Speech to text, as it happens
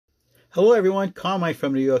Hello everyone, Carmine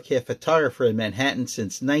from New York here, photographer in Manhattan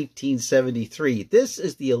since 1973. This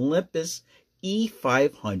is the Olympus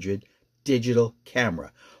E-500 Digital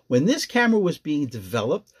Camera. When this camera was being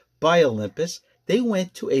developed by Olympus, they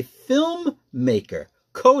went to a film maker,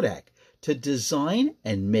 Kodak, to design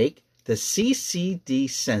and make the CCD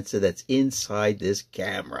sensor that's inside this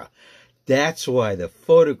camera. That's why the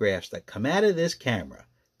photographs that come out of this camera,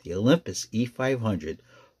 the Olympus E-500,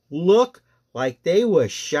 look like they were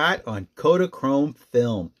shot on Kodachrome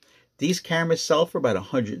film. These cameras sell for about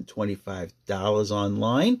 $125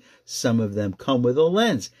 online. Some of them come with a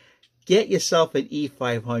lens. Get yourself an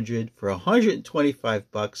E500 for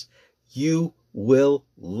 $125. You will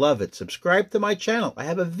love it. Subscribe to my channel. I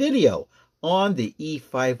have a video on the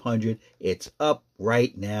E500. It's up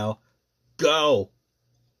right now. Go!